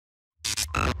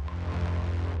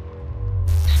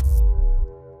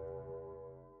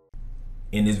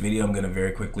In this video, I'm going to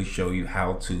very quickly show you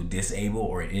how to disable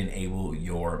or enable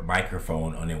your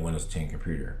microphone on a Windows 10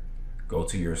 computer. Go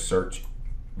to your search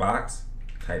box,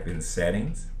 type in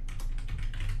settings,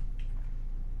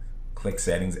 click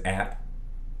settings app,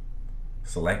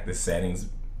 select the settings,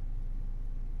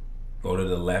 go to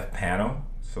the left panel,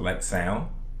 select sound.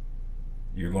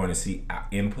 You're going to see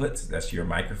inputs, that's your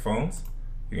microphones.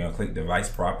 You're going to click device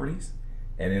properties,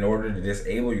 and in order to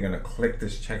disable, you're going to click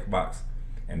this checkbox,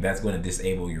 and that's going to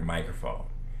disable your microphone.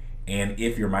 And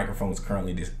if your microphone is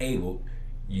currently disabled,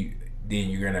 then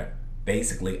you're going to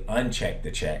basically uncheck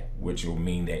the check, which will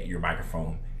mean that your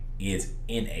microphone is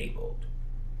enabled.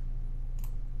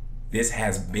 This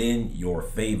has been your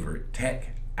favorite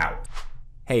tech out.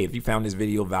 Hey, if you found this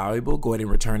video valuable, go ahead and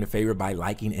return the favor by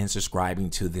liking and subscribing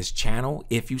to this channel.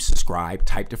 If you subscribe,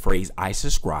 type the phrase "I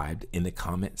subscribed" in the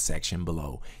comment section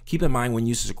below. Keep in mind, when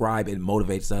you subscribe, it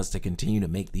motivates us to continue to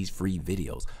make these free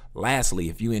videos. Lastly,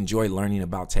 if you enjoy learning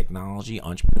about technology,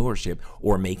 entrepreneurship,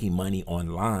 or making money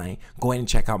online, go ahead and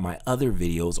check out my other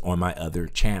videos on my other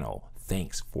channel.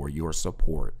 Thanks for your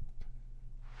support.